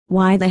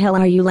Why the hell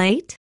are you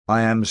late?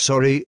 I am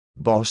sorry,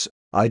 boss,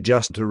 I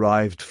just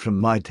arrived from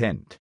my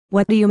tent.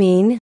 What do you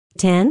mean,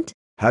 tent?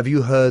 Have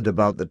you heard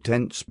about the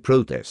tent's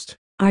protest?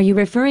 Are you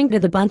referring to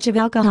the bunch of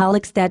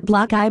alcoholics that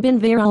block Ibn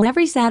Viral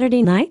every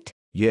Saturday night?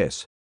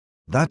 Yes.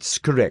 That's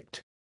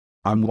correct.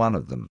 I'm one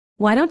of them.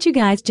 Why don't you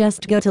guys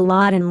just go to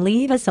Lod and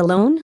leave us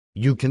alone?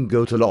 You can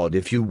go to Lod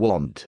if you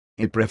want.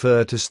 I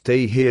prefer to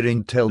stay here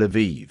in Tel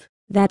Aviv.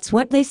 That's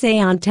what they say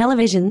on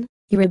television.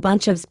 You're a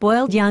bunch of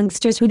spoiled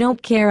youngsters who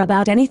don't care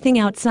about anything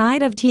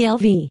outside of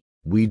TLV.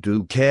 We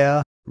do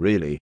care,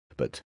 really,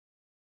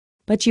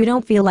 but you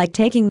don't feel like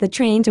taking the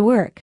train to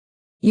work.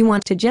 You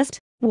want to just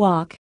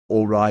walk.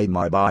 or ride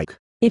my bike.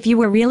 If you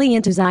were really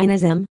into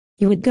Zionism,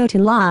 you would go to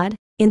Lod,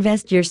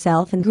 invest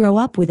yourself and grow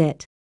up with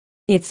it.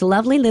 It's a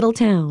lovely little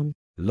town.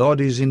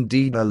 Lod is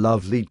indeed a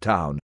lovely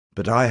town,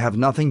 but I have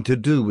nothing to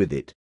do with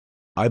it.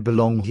 I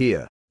belong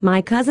here.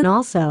 My cousin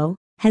also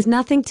has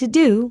nothing to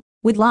do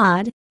with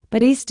Lod,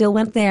 but he still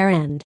went there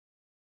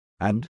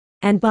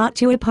and bought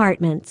 2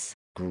 apartments.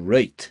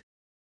 Great.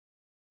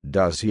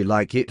 Does he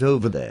like it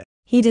over there?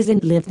 He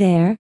doesn't live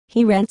there,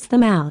 he rents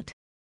them out.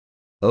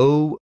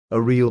 Oh,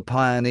 a real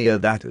pioneer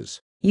that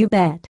is. You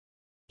bet.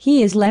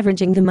 He is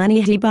leveraging the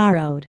money he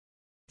borrowed.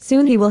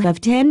 Soon he will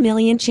have 10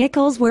 million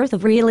shekels worth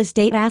of real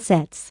estate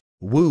assets.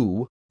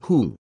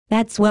 Woo-hoo.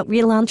 That's what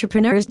real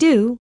entrepreneurs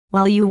do,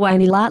 while you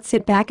whiny lot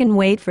sit back and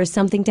wait for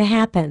something to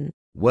happen.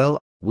 Well,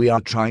 we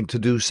are trying to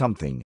do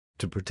something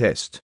to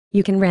protest.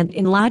 You can rent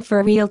in Lod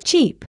for real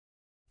cheap.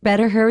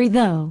 Better hurry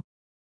though.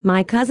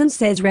 My cousin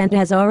says rent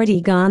has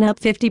already gone up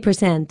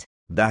 50%.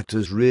 That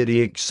is really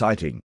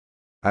exciting.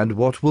 And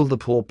what will the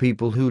poor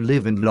people who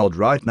live in Lod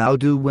right now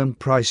do when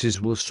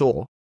prices will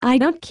soar? I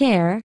don't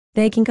care,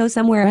 they can go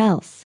somewhere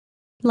else.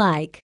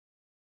 Like?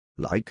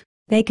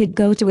 They could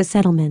go to a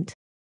settlement.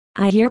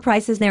 I hear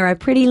prices there are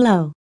pretty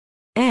low.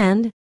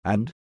 And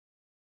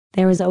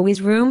there is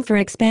always room for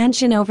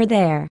expansion over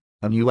there.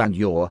 And you and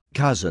your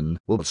cousin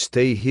will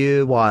stay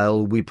here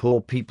while we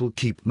poor people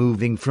keep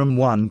moving from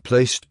one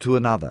place to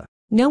another.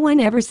 No one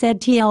ever said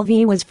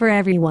TLV was for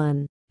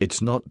everyone.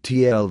 It's not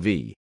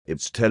TLV,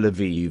 it's Tel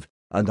Aviv,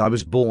 and I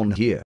was born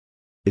here.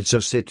 It's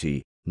a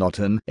city, not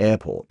an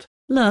airport.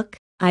 Look,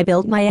 I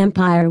built my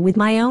empire with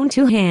my own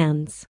 2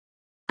 hands.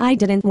 I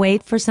didn't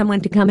wait for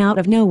someone to come out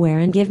of nowhere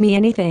and give me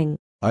anything.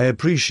 I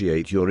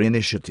appreciate your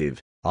initiative.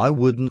 I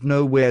wouldn't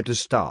know where to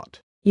start.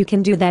 You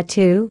can do that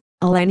too.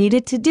 All I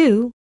needed to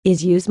do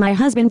is use my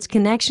husband's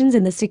connections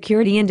in the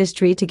security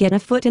industry to get a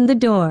foot in the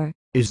door.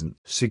 Isn't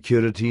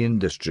security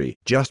industry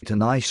just a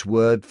nice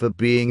word for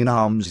being an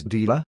arms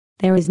dealer?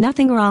 There is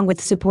nothing wrong with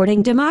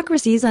supporting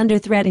democracies under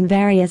threat in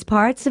various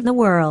parts of the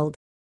world.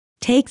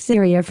 Take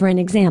Syria for an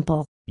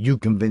example. You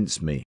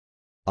convince me.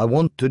 I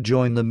want to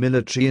join the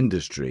military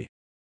industry.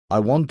 I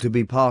want to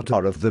be part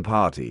of the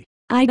party.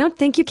 I don't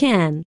think you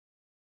can.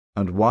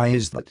 And why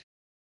is that?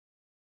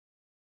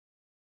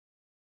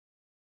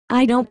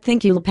 I don't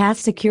think you'll pass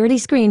security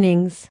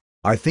screenings.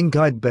 I think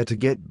I'd better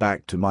get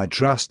back to my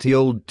trusty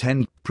old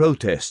tent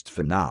protest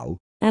for now.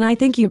 And I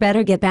think you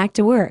better get back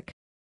to work.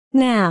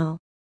 Now.